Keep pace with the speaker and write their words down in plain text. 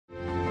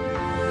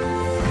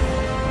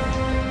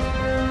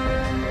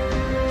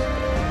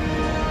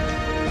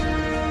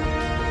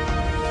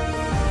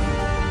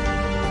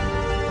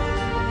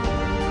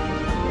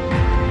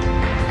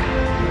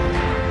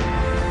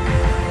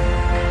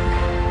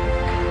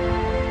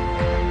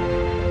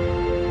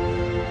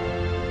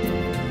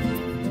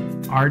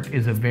Art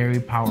is a very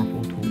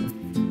powerful tool,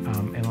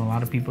 and a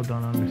lot of people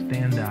don't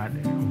understand that,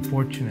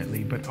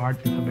 unfortunately, but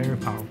art is a very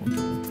powerful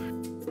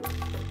tool.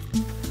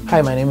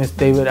 Hi, my name is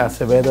David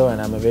Acevedo,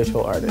 and I'm a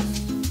visual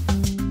artist.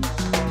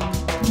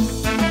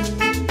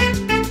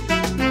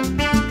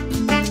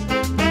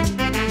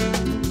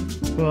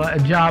 Well, a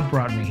job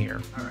brought me here,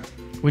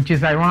 which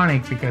is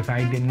ironic because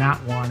I did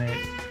not want it.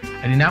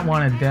 I did not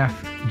want a desk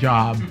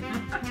job,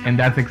 and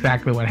that's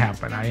exactly what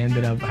happened. I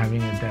ended up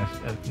having a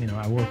desk.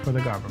 I work for the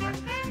government.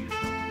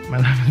 My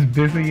life is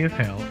busy as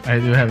hell. I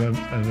do have a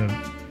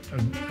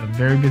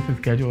very busy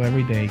schedule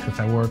every day because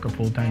I work a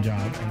full-time job,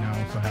 and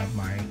I also have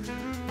my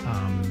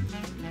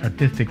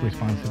artistic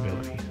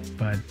responsibilities.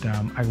 But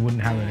I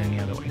wouldn't have it any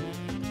other way.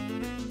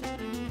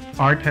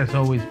 Art has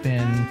always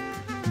been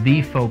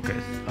the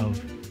focus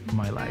of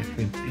my life.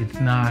 It's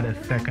not a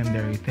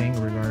secondary thing,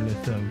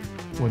 regardless of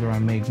whether I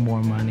make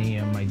more money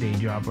in my day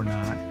job or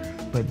not.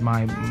 But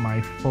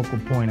my focal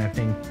point, I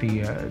think,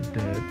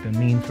 the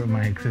means for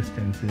my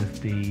existence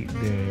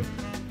is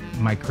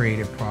my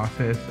creative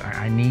process.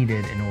 I need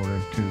it in order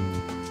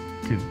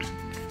to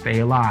stay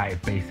alive.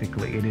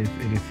 Basically, it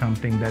is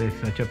something that is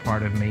such a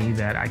part of me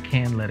that I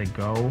can't let it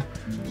go.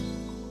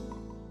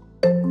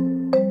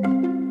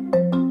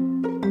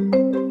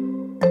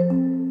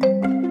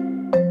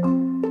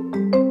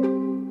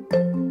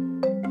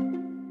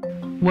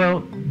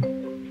 Well,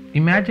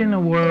 imagine a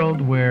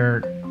world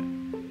where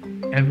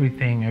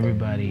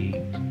everybody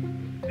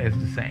is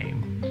the same.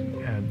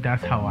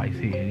 That's how I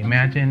see it.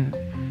 Imagine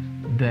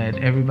that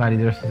everybody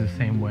dresses the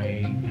same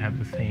way, have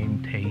the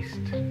same taste,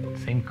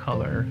 same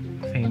color,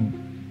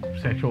 same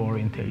sexual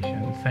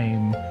orientation,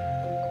 same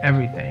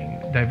everything.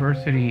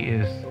 Diversity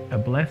is a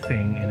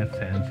blessing in a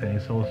sense, and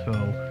it's also,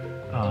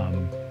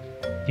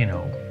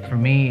 for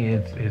me,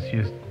 it's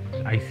just,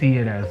 I see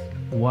it as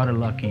what a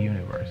lucky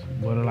universe,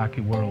 what a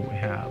lucky world we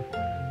have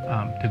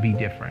to be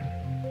different.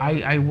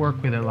 I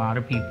work with a lot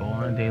of people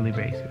on a daily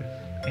basis,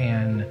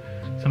 and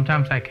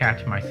sometimes I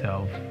catch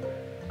myself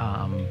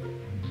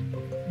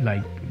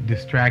like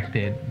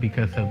distracted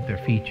because of their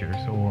features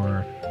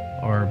or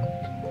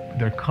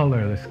their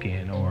color of the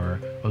skin or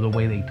the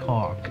way they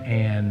talk,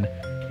 and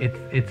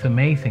it's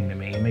amazing to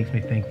me. It makes me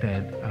think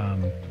that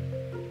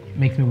it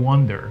makes me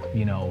wonder,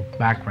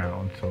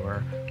 backgrounds,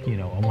 or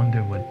I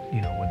wonder what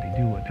they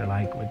do, what they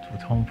like,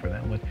 what's home for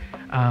them.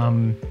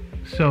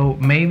 So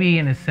maybe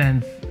in a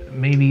sense,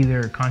 maybe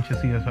either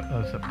consciously or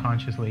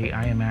subconsciously,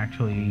 I am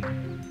actually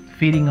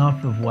feeding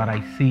off of what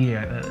I see,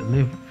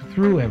 live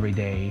through every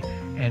day,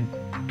 and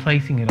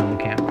placing it on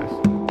the canvas.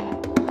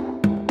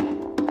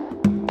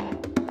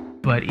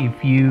 But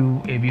if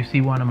you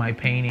see one of my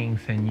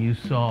paintings and you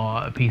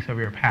saw a piece of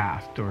your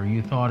past, or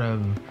you thought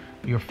of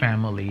your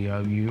family,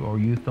 or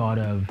you thought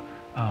of,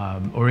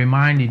 or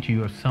reminded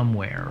you of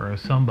somewhere or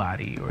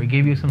somebody, or it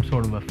gave you some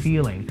sort of a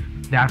feeling,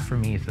 that for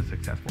me is a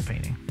successful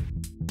painting.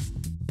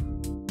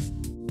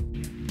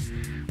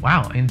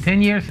 Wow, in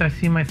 10 years I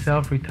see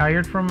myself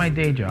retired from my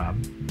day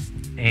job,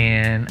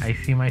 and I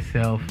see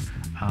myself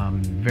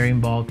very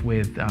involved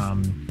with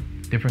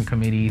different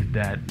committees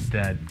that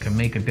can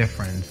make a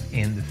difference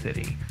in the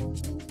city.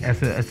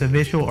 As a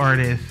visual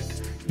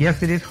artist,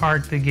 yes, it is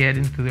hard to get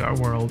into the art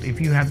world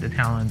if you have the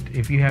talent,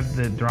 if you have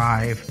the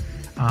drive,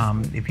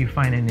 if you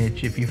find a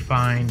niche, if you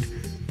find,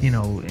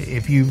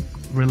 if you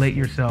relate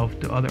yourself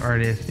to other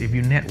artists, if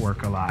you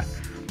network a lot,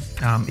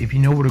 if you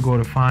know where to go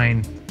to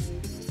find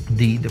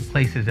the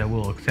places that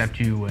will accept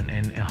you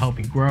and help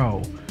you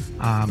grow,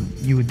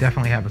 you would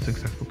definitely have a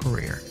successful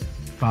career.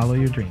 Follow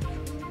your dreams.